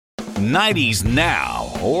90s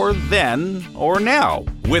Now, or Then, or Now,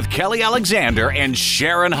 with Kelly Alexander and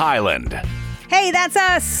Sharon Hyland. Hey, that's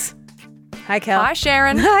us. Hi, Kel. Hi,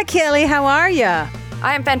 Sharon. Hi, Kelly. How are ya?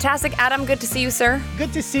 I am fantastic. Adam, good to see you, sir.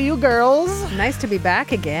 Good to see you, girls. Nice to be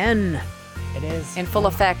back again. It is. In full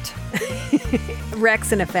effect.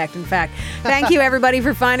 Rex in effect, in fact. Thank you, everybody,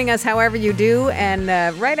 for finding us however you do. And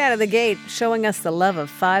right out of the gate, showing us the love of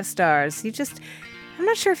 5 stars. I'm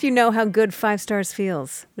not sure if you know how good 5 stars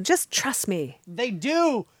feels, but just trust me. They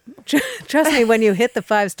do. Trust me, when you hit the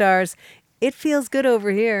 5 stars, it feels good over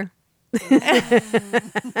here. Which we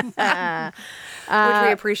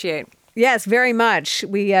appreciate. Yes, very much.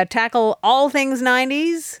 We tackle all things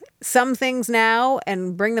 90s, some things now,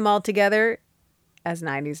 and bring them all together as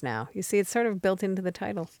 90s Now. You see, it's sort of built into the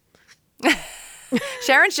title.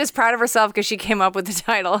 Sharon's just proud of herself because she came up with the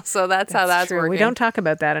title, so that's how that's true. working. We don't talk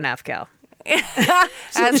about that enough, Cal.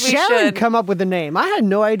 As we Sharon should. come up with the name. I had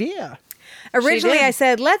no idea. Originally, did. I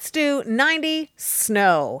said, let's do 90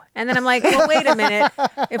 Snow. And then I'm like, well, wait a minute.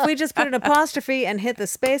 If we just put an apostrophe and hit the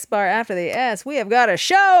space bar after the S, we have got a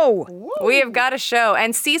show. We have got a show.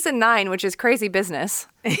 And season 9, which is crazy business.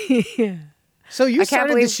 So you can't started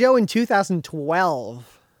the believe- show in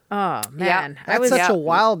 2012. Oh, man. That's such a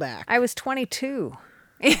while back. I was 22.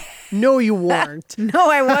 No, you weren't.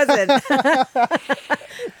 No, I wasn't.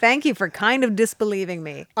 Thank you for kind of disbelieving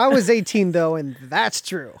me. I was 18, though, and that's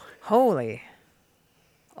true. Holy.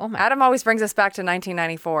 Oh, my. Adam always brings us back to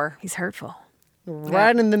 1994. He's hurtful.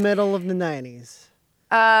 Right in the middle of the 90s.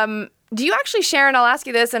 Do you actually, Sharon, I'll ask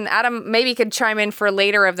you this, and Adam maybe could chime in for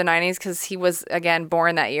later of the 90s because he was, again,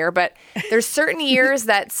 born that year. But there's certain years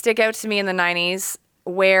that stick out to me in the 90s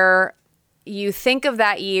where you think of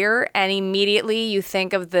that year and immediately you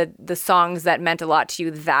think of the songs that meant a lot to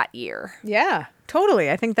you that year. Yeah, totally.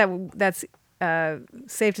 I think that's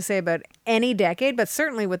safe to say about any decade, but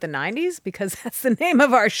certainly with the 90s, because that's the name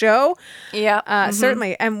of our show. Yeah.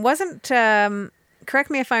 Certainly. And wasn't, correct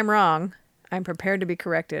me if I'm wrong, I'm prepared to be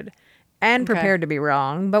corrected and prepared to be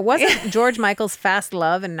wrong, but wasn't George Michael's Fast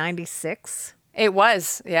Love in 96? It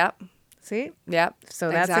was. Yeah. See? Yeah.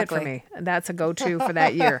 So that's it for me. That's a go-to for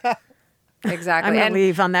that year. Exactly. I'm going to And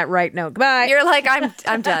leave on that right note. Goodbye. you're like,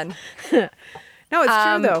 I'm done. No, it's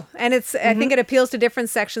true though, and it's. I think it appeals to different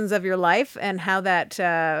sections of your life and how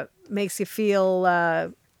that makes you feel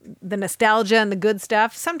the nostalgia and the good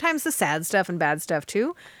stuff. Sometimes the sad stuff and bad stuff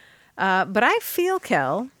too. But I feel,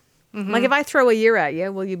 Kel, like if I throw a year at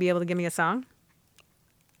you, will you be able to give me a song?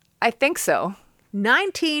 I think so.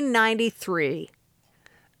 1993.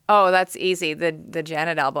 Oh, that's easy. The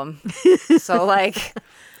Janet album. So like,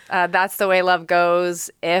 That's the Way Love Goes.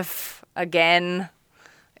 If, Again,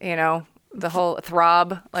 the whole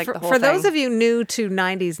Throb, like the whole For thing. those of you new to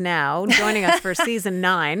 90s Now, joining us for season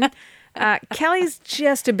 9, Kelly's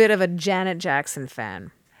just a bit of a Janet Jackson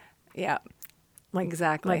fan. Yeah,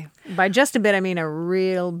 exactly. Like, by just a bit, I mean a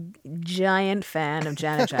real giant fan of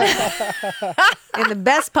Janet Jackson. In the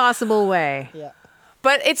best possible way. Yeah.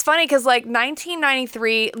 But it's funny because like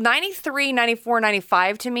 1993, 93, 94,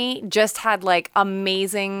 95 to me just had like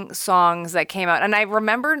amazing songs that came out. And I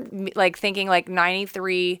remember like thinking like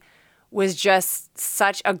 93 was just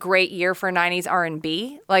such a great year for 90s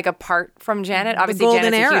R&B, like apart from Janet. Obviously golden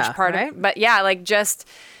Janet's a era, huge part right? of it. But yeah, like just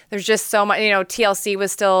there's just so much, TLC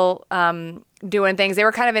was still doing things. They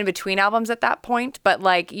were kind of in between albums at that point, but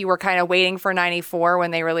like you were kind of waiting for 94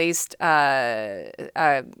 when they released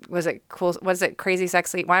was it cool? Was it Crazy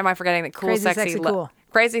Sexy? Why am I forgetting the Cool Crazy, Sexy Sexy, Cool.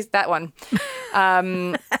 Crazy, that one.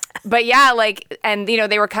 But yeah, like, and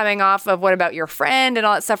they were coming off of What About Your Friend and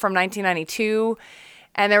all that stuff from 1992.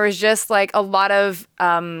 And there was just like a lot of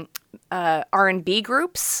R&B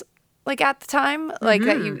groups like at the time, like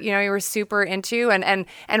that you were super into and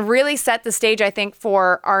really set the stage, I think,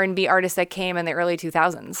 for R&B artists that came in the early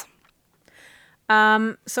 2000s.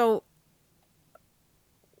 So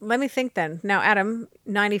let me think then. Now, Adam,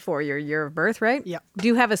 94, your year of birth, right? Yeah. Do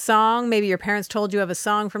you have a song? Maybe your parents told you of a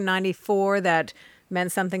song from 94 that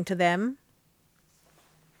meant something to them?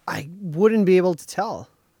 I wouldn't be able to tell.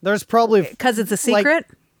 There's probably... Because it's a secret?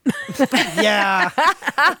 Yeah.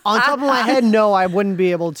 On top of my head, no, I wouldn't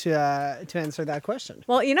be able to answer that question.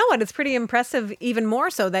 Well, you know what? It's pretty impressive, even more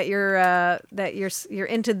so that you're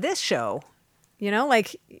into this show.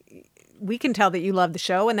 Like we can tell that you love the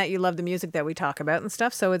show and that you love the music that we talk about and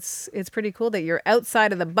stuff. So it's pretty cool that you're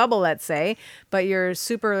outside of the bubble, let's say, but you're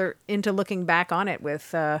super into looking back on it with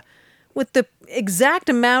the exact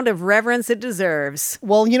amount of reverence it deserves.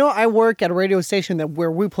 Well, I work at a radio station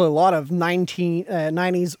where we play a lot of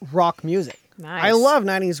 90s rock music. Nice. I love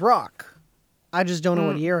 90s rock. I just don't know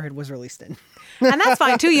what year it was released in. And that's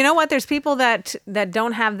fine too. You know what? There's people that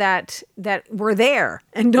don't have that were there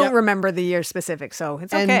and don't Yep. remember the year specific. So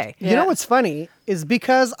it's And okay. you know what's funny is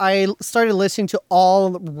because I started listening to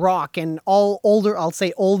all rock and all older, I'll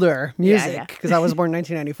say older music yeah. because I was born in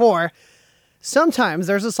 1994. Sometimes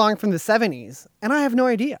there's a song from the 70s and I have no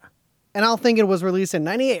idea. And I'll think it was released in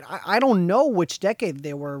 98. I don't know which decade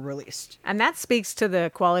they were released. And that speaks to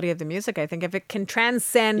the quality of the music. I think if it can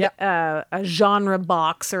transcend Yep. a genre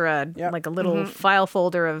box or Yep. like a little file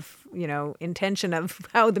folder of intention of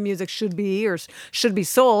how the music should be or should be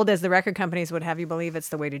sold, as the record companies would have you believe it's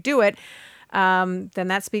the way to do it, then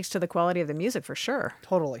that speaks to the quality of the music for sure.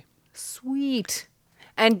 Totally. Sweet.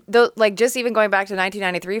 And like just even going back to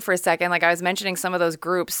 1993 for a second, like I was mentioning some of those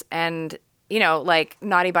groups and, like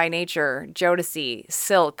Naughty by Nature, Jodeci,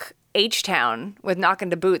 Silk, H-Town with Knockin'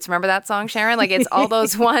 to Boots. Remember that song, Sharon? Like it's all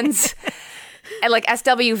those ones. And like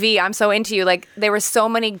SWV, I'm So Into You. Like there were so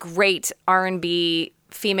many great R&B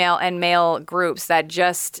female and male groups that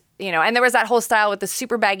just, and there was that whole style with the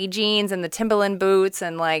super baggy jeans and the Timberland boots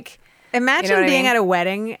and like... Imagine You know what I being mean? at a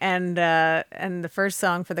wedding and the first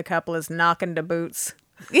song for the couple is "Knockin' to Boots,"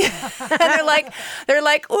 And they're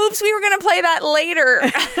like, oops, we were gonna play that later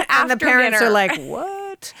after and the parents dinner. are like,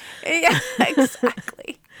 "What?" Yeah,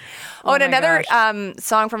 exactly. Oh and my another gosh.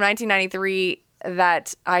 song from 1993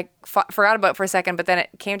 that I forgot about for a second, but then it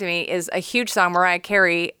came to me is a huge song, Mariah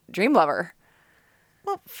Carey, "Dream Lover."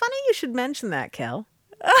 Well, funny you should mention that, Kel.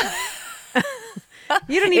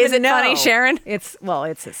 You don't Is even it know. funny, Sharon? It's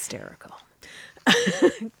hysterical.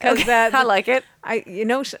 'Cause that, I like it.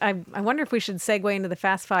 I wonder if we should segue into the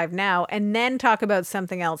Fast Five now and then talk about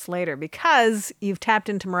something else later because you've tapped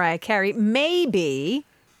into Mariah Carey. Maybe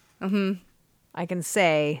I can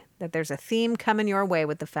say that there's a theme coming your way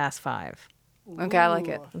with the Fast Five. Okay, I like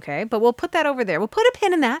it. Okay, but we'll put that over there. We'll put a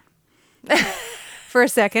pin in that for a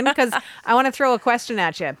second because I want to throw a question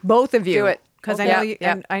at you, both of you. Do it. Because Okay. I know Yeah, you,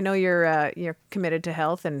 yeah. and I know you're committed to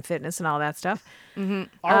health and fitness and all that stuff.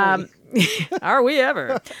 Are we? Are we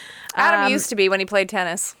ever? Adam used to be when he played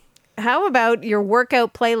tennis. How about your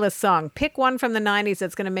workout playlist song? Pick one from the 90s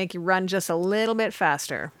that's going to make you run just a little bit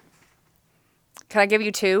faster. Can I give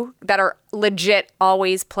you two that are legit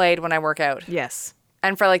always played when I work out? Yes.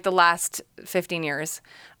 And for like the last 15 years.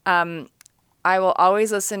 I will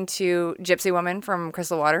always listen to Gypsy Woman from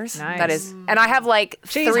Crystal Waters. Nice. That is, and I have like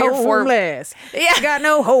She's 3 or 4. homeless. Yeah. She got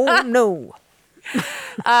no home, no.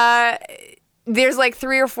 There's like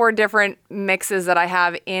 3 or 4 different mixes that I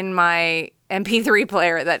have in my MP3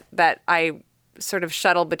 player that I sort of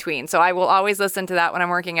shuttle between. So I will always listen to that when I'm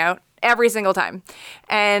working out every single time.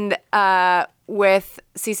 And with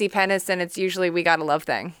CeCe Peniston, it's usually We Got a Love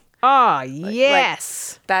Thing. Oh,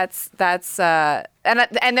 yes. That's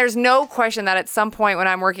and there's no question that at some point when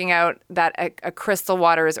I'm working out that a Crystal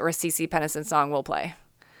Waters or a CeCe Peniston song will play.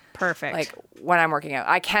 Perfect. Like when I'm working out,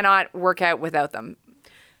 I cannot work out without them.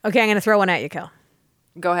 Okay, I'm going to throw one at you, Kel.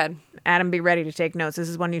 Go ahead. Adam, be ready to take notes. This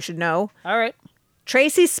is one you should know. All right.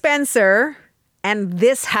 Tracy Spencer and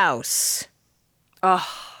This House.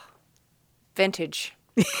 Vintage,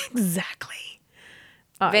 Exactly.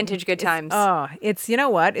 vintage, good times. Oh, it's, you know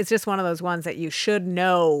what? It's just one of those ones that you should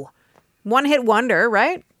know. One hit wonder,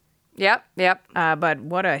 right? Yep. But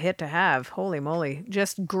what a hit to have. Holy moly.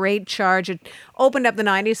 Just great charge. It opened up the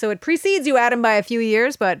 90s, so it precedes you, Adam, by a few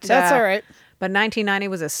years, but That's all right. But 1990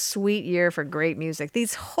 was a sweet year for great music.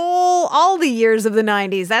 All the years of the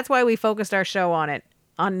 90s. That's why we focused our show on it,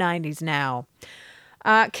 on 90s now.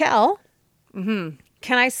 Kel, can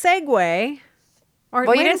I segue? Or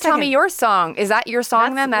Well, you wait a didn't tell me second. your song. Is that your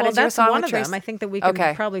song then? That Well, is your that's song one with of them. Tracy? I think that we can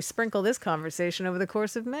Okay. probably sprinkle this conversation over the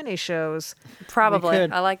course of many shows. Probably.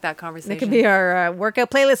 could. I like that conversation. It could be our workout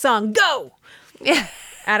playlist song. Go! Yeah.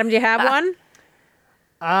 Adam, do you have one?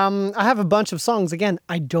 I have a bunch of songs. Again,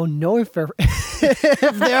 I don't know if they're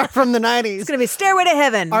if they're from the 90s. It's going to be Stairway to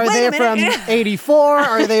Heaven. Are Wait they a minute. from 84?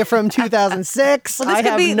 Are they from 2006? Well, this I could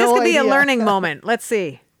have be no this could be a idea. learning moment. Let's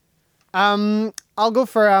see. I'll go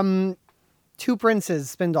for Two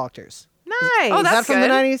Princes, Spin Doctors. Nice. Oh, Is that that's from the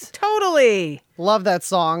good. 90s? Totally. Love that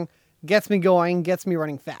song. Gets me going, gets me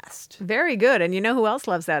running fast. Very good. And you know who else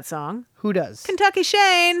loves that song? Who does? Kentucky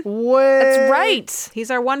Shane. What? That's right. He's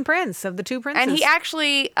our one prince of the two princes. And he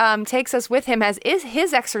actually takes us with him as is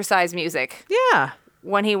his exercise music yeah.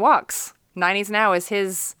 when he walks. 90s Now is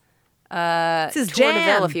his It's his tour de jam.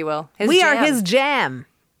 ville, if you will. His We are jam. his jam.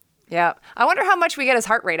 Yeah. I wonder how much we get his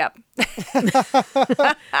heart rate up.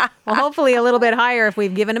 Well, hopefully a little bit higher if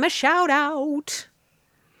we've given him a shout out.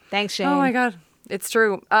 Thanks, Shane. Oh my God. It's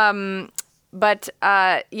true. But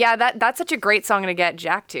yeah, that's such a great song to get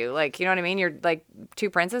Jack to. Like, you know what I mean? You're like Two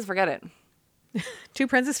Princes, forget it. Two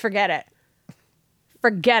princes, forget it.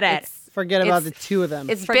 Forget it. Forget about the two of them.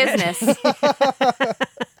 It's business.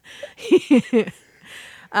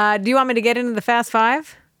 Do you want me to get into the Fast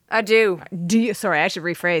Five? I do. Sorry, I should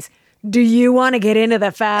rephrase. Do you want to get into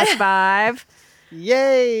the Fast Five?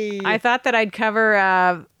 Yay! I thought that I'd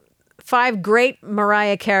cover 5 great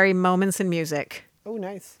Mariah Carey moments in music. Oh,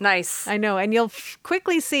 nice. Nice. I know, and you'll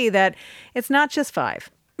quickly see that it's not just 5.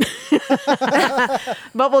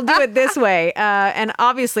 But we'll do it this way. And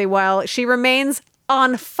obviously, while she remains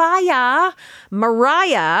on fire,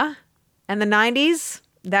 Mariah and the 90s,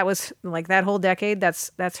 that was like that whole decade,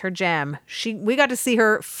 that's her jam. We got to see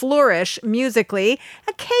her flourish musically,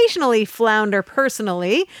 occasionally flounder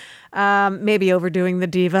personally, maybe overdoing the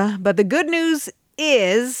diva. But the good news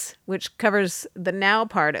is, which covers the now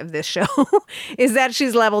part of this show, is that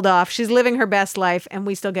she's leveled off. She's living her best life, and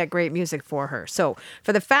we still get great music for her. So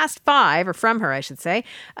for the Fast Five, or from her, I should say,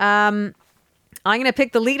 I'm going to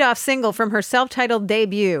pick the leadoff single from her self-titled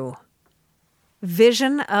debut,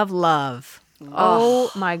 Vision of Love.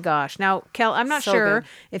 Oh my gosh. Now, Kel, I'm not So sure good.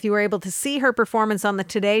 if you were able to see her performance on the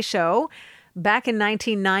Today Show back in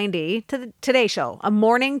 1990. To the Today Show, a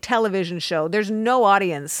morning television show. There's no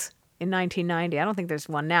audience in 1990. I don't think there's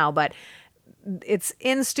one now, but it's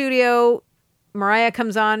in studio. Mariah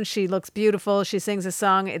comes on. She looks beautiful. She sings a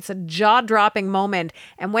song. It's a jaw-dropping moment.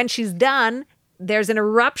 And when she's done, there's an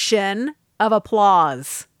eruption of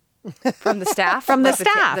applause. From the staff? From the Like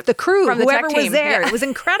staff, the crew, from the tech whoever was team. there. Yeah. It was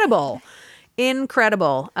incredible.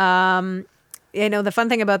 Incredible. The fun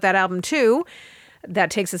thing about that album, too,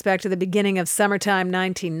 that takes us back to the beginning of summertime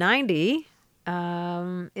 1990,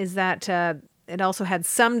 is that it also had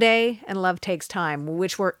Someday and Love Takes Time,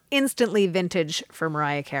 which were instantly vintage for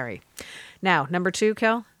Mariah Carey. Now, number 2,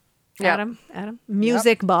 Kel? Yep. Adam?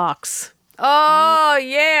 Music Box. Oh,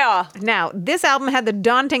 yeah. Now, this album had the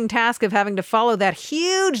daunting task of having to follow that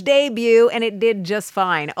huge debut, and it did just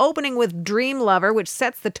fine. Opening with Dream Lover, which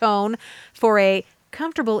sets the tone for a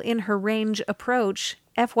comfortable in her range approach.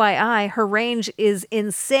 FYI, her range is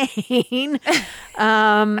insane.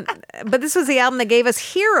 But this was the album that gave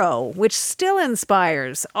us Hero, which still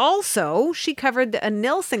inspires. Also, she covered a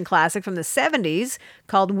Nilsson classic from the 70s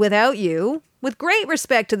called Without You, with great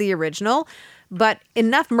respect to the original, but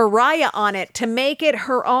enough Mariah on it to make it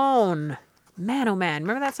her own. Man, oh man.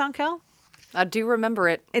 Remember that song, Kel? I do remember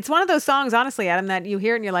it. It's one of those songs, honestly, Adam, that you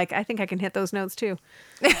hear and you're like, I think I can hit those notes too.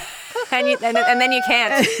 And then you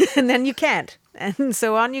can't. And then you can't. And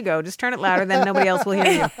so on you go. Just turn it louder, then nobody else will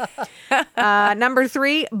hear you. Number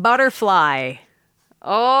 3, Butterfly.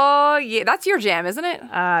 Oh, yeah. That's your jam, isn't it?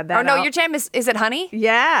 Your jam is it Honey?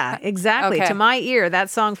 Yeah, exactly. Okay. To my ear, that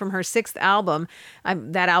song from her 6th album,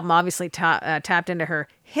 that album obviously tapped into her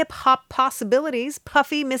hip-hop possibilities,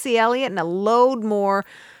 Puffy, Missy Elliott, and a load more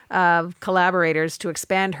collaborators to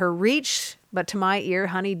expand her reach. But to my ear,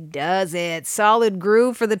 Honey does it. Solid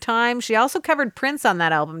groove for the time. She also covered Prince on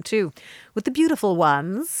that album, too, with The Beautiful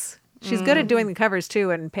Ones. She's good at doing the covers, too,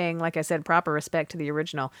 and paying, like I said, proper respect to the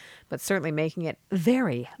original, but certainly making it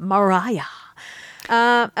very Mariah.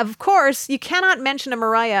 Of course, you cannot mention a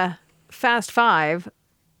Mariah Fast Five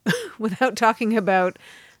without talking about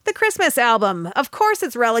the Christmas album. Of course,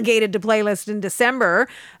 it's relegated to playlist in December,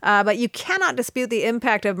 but you cannot dispute the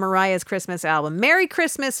impact of Mariah's Christmas album. Merry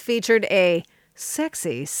Christmas featured a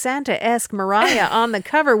sexy Santa-esque Mariah on the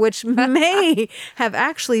cover, which may have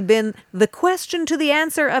actually been the question to the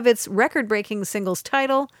answer of its record-breaking singles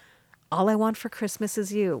title, All I Want for Christmas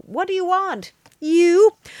Is You. What do you want?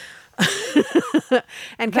 You.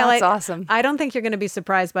 And Kelly, That's awesome. I don't think you're going to be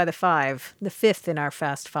surprised by the 5th in our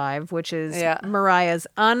Fast Five, which is Mariah's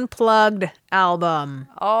Unplugged album.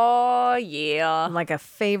 Oh, yeah. Like a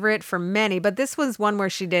favorite for many, but this was one where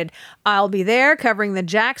she did I'll Be There, covering the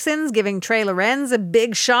Jacksons, giving Trey Lorenz a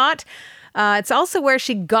big shot. It's also where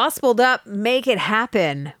she gospeled up Make It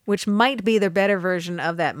Happen, which might be the better version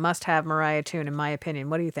of that must-have Mariah tune, in my opinion.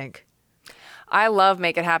 What do you think? I love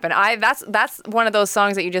Make It Happen. That's one of those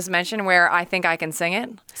songs that you just mentioned where I think I can sing it.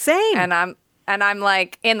 Same. And I'm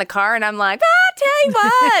like in the car and I'm like, tell you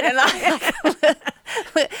what.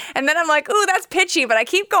 And then I'm like, ooh, that's pitchy, but I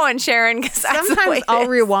keep going, Sharon, because that's the way Sometimes it I'll is.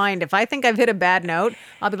 rewind. If I think I've hit a bad note,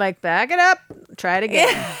 I'll be like, back it up, try it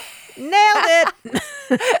again. Nailed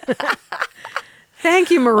it. Thank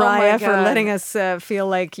you, Mariah, for God. letting us feel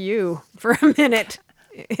like you for a minute.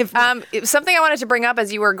 Something I wanted to bring up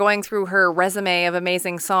as you were going through her resume of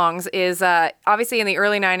amazing songs is obviously in the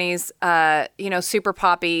early 90s, super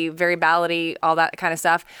poppy, very ballady, all that kind of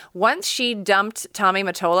stuff. Once she dumped Tommy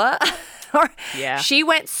Mottola, Yeah. She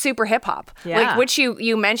went super hip hop, Yeah. like which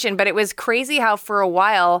you mentioned, but it was crazy how for a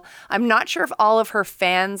while, I'm not sure if all of her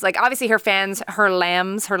fans, like obviously her fans, her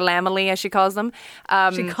lambs, her lamely as she calls them.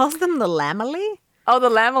 She calls them the Lamely? Oh, the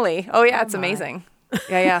lamely. Oh yeah, it's amazing.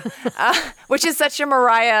 Yeah. Which is such a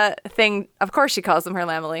Mariah thing. Of course she calls them her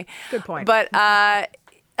lamely. Good point. But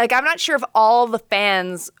like I'm not sure if all the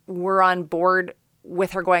fans were on board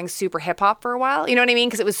with her going super hip hop for a while. You know what I mean?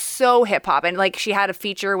 Because it was so hip hop, and like she had a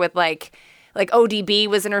feature with like ODB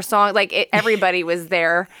was in her song. Like everybody was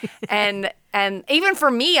there, and even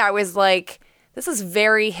for me, I was like, this is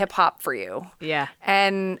very hip hop for you. Yeah.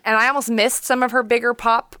 And I almost missed some of her bigger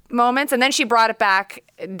pop moments, and then she brought it back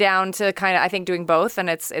down to kind of I think doing both, and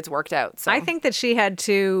it's worked out. So I think that she had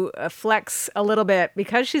to flex a little bit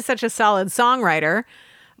because she's such a solid songwriter.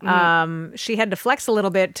 She had to flex a little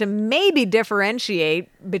bit to maybe differentiate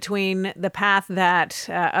between the path that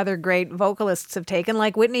other great vocalists have taken,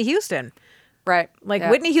 like Whitney Houston. right, Like yeah.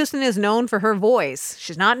 Whitney Houston is known for her voice.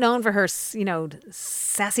 She's not known for her,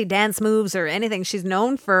 sassy dance moves or anything. She's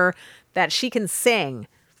known for that she can sing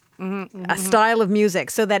a style of music.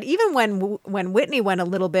 So that even when Whitney went a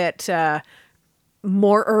little bit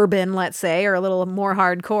more urban, let's say, or a little more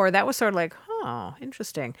hardcore, that was sort of like, oh,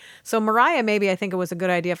 interesting. So Mariah, maybe I think it was a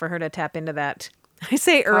good idea for her to tap into that. I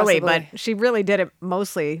say early, Possibly. but she really did it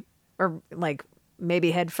mostly, or like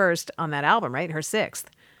maybe head first on that album, right? Her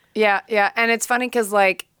sixth. Yeah, and it's funny because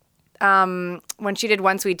like when she did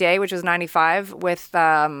One Sweet Day, which was '95 with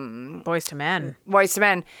Boys to Men. Boyz II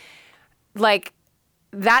Men, like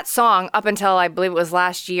that song up until I believe it was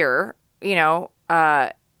last year,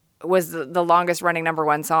 was the longest running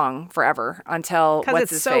 #1 song forever until Because what's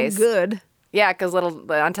it's his so face. good. Yeah, because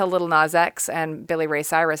until Little Nas X and Billy Ray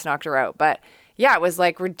Cyrus knocked her out. But yeah, it was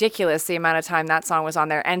like ridiculous the amount of time that song was on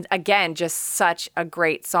there. And again, just such a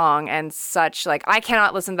great song and such like I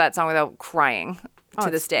cannot listen to that song without crying to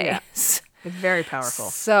this day. yeah. It's very powerful.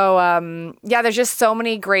 So yeah, there's just so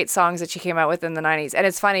many great songs that she came out with in the 90s. And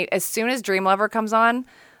it's funny, as soon as Dream Lover comes on,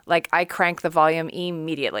 like I crank the volume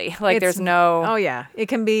immediately. Like there's no Oh yeah, it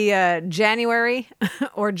can be January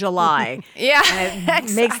or July. Yeah, And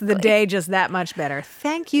it makes the day just that much better.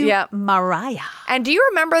 Thank you, Yeah. Mariah. And do you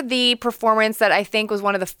remember the performance that I think was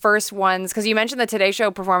one of the first ones? Because you mentioned the Today Show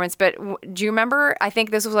performance, but do you remember? I think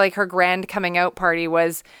this was like her grand coming out party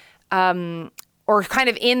was, or kind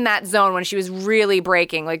of in that zone when she was really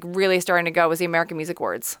breaking, like really starting to go, was the American Music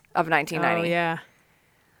Awards of 1990. Oh yeah.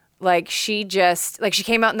 Like she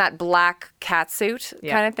came out in that black catsuit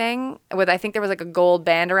Yeah. kind of thing with, I think there was like a gold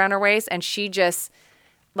band around her waist, and she just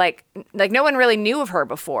like no one really knew of her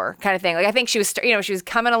before kind of thing. Like I think she was, she was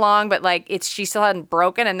coming along, but like she still hadn't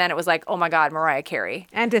broken. And then it was like, oh my God, Mariah Carey.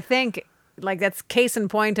 And to think, like that's case in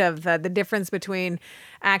point of the difference between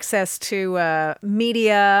access to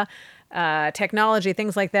media, technology,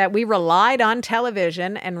 things like that. We relied on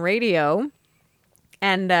television and radio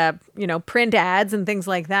and, print ads and things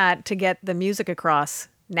like that to get the music across.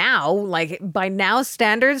 Now, like by now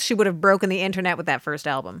standards, she would have broken the internet with that first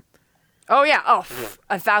album. Oh yeah. Oh,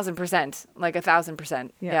 1,000%. Like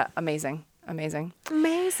 1,000%. Yeah. Yeah. Amazing.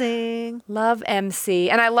 Amazing. Love MC.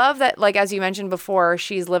 And I love that, like, as you mentioned before,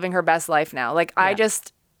 she's living her best life now. Like, I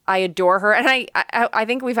adore her. And I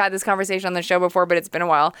think we've had this conversation on the show before, but it's been a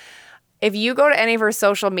while. If you go to any of her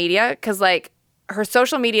social media, because, like, her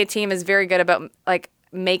social media team is very good about, like,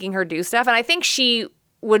 making her do stuff. And I think she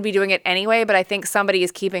would be doing it anyway, but I think somebody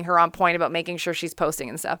is keeping her on point about making sure she's posting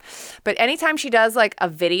and stuff. But anytime she does, like, a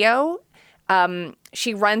video,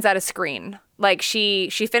 she runs out of screen. Like she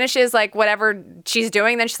finishes like whatever she's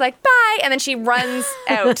doing, then she's like, bye. And then she runs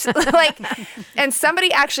out. Like, and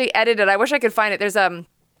somebody actually edited, I wish I could find it. There's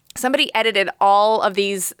somebody edited all of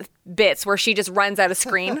these bits where she just runs out of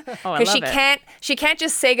screen. Oh, I Because love she can't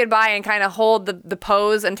just say goodbye and kind of hold the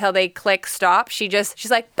pose until they click stop.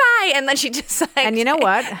 She's like, bye. And then she just like. And you know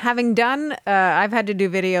what? Having done, I've had to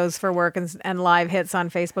do videos for work and live hits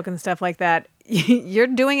on Facebook and stuff like that. You're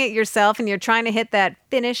doing it yourself and you're trying to hit that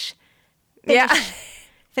finish. Yeah.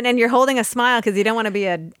 And you're holding a smile because you don't want to be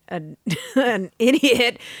an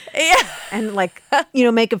idiot. Yeah. And like,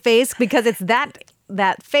 make a face because it's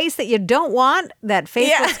that face that you don't want, that face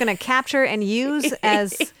Yeah. that's going to capture and use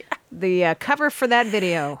as the cover for that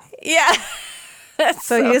video. Yeah. That's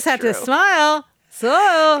So you just have to true. smile.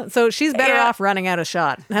 So she's better Yeah. off running out of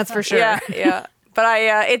shot. That's for sure. Yeah. But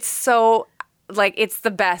it's so, like, it's the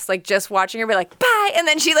best. Like, just watching her be like, bye. And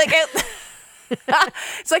then she, like,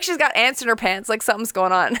 it's like she's got ants in her pants. Like, something's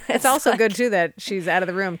going on. It's also good, too, that she's out of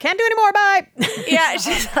the room. Can't do any more. Bye. Yeah,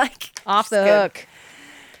 she's like, Off the she's good. hook.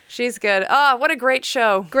 She's good. Oh, what a great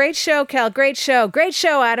show. Great show, Kel. Great show. Great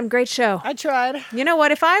show, Adam. Great show. I tried. You know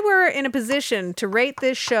what? If I were in a position to rate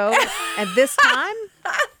this show at this time,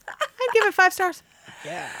 I'd give it 5 stars.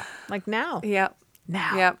 Yeah. Like now. Yep.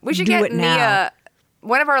 Now. Yeah. We should Do get it now. Mia.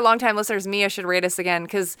 One of our longtime listeners, Mia, should rate us again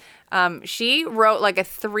because she wrote like a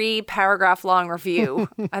 3-paragraph long review.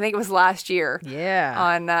 I think it was last year. Yeah.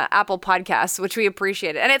 On Apple Podcasts, which we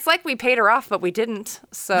appreciated. And it's like we paid her off, but we didn't.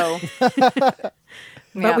 So.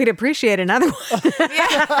 But we'd appreciate another one.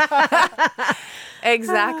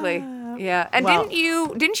 Exactly. Yeah. And Well-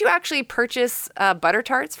 didn't you actually purchase butter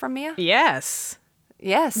tarts from Mia? Yes.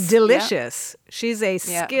 Yes. Delicious. She's a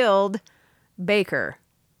skilled baker.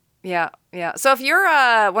 Yeah. Yeah. So if you're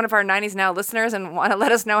one of our 90s Now listeners and want to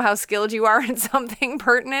let us know how skilled you are in something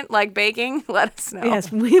pertinent like baking, let us know.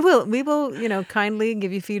 Yes, we will, kindly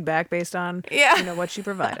give you feedback based on, what you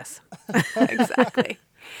provide us. Exactly.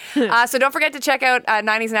 So don't forget to check out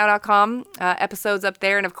 90snow.com, episodes up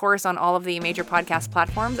there, and of course on all of the major podcast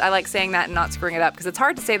platforms. I like saying that and not screwing it up because it's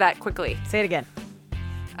hard to say that quickly. Say it again.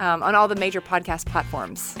 On all the major podcast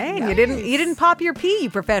platforms. Hey, you didn't pop your pee,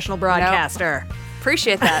 you professional broadcaster.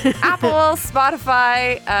 Appreciate that. Apple,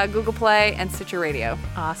 Spotify, Google Play, and Stitcher Radio.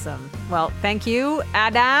 Awesome. Well, thank you,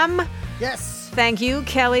 Adam. Yes. Thank you,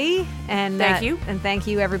 Kelly. And Thank you. And thank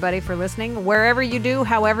you, everybody, for listening. Wherever you do,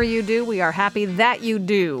 however you do, we are happy that you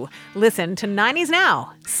do. Listen to 90s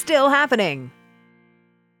Now, still happening.